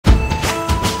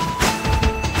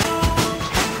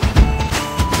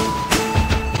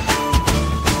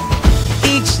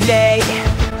day,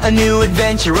 a new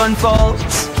adventure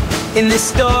unfolds. In this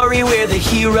story we're the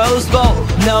heroes bold.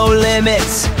 No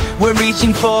limits, we're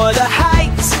reaching for the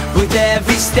heights. With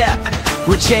every step,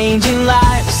 we're changing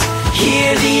lives.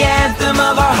 Hear the anthem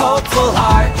of our hopeful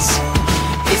hearts.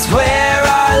 It's where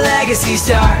our legacy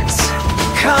starts.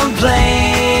 Come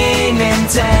plain and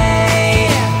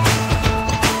tame.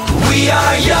 We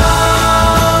are young.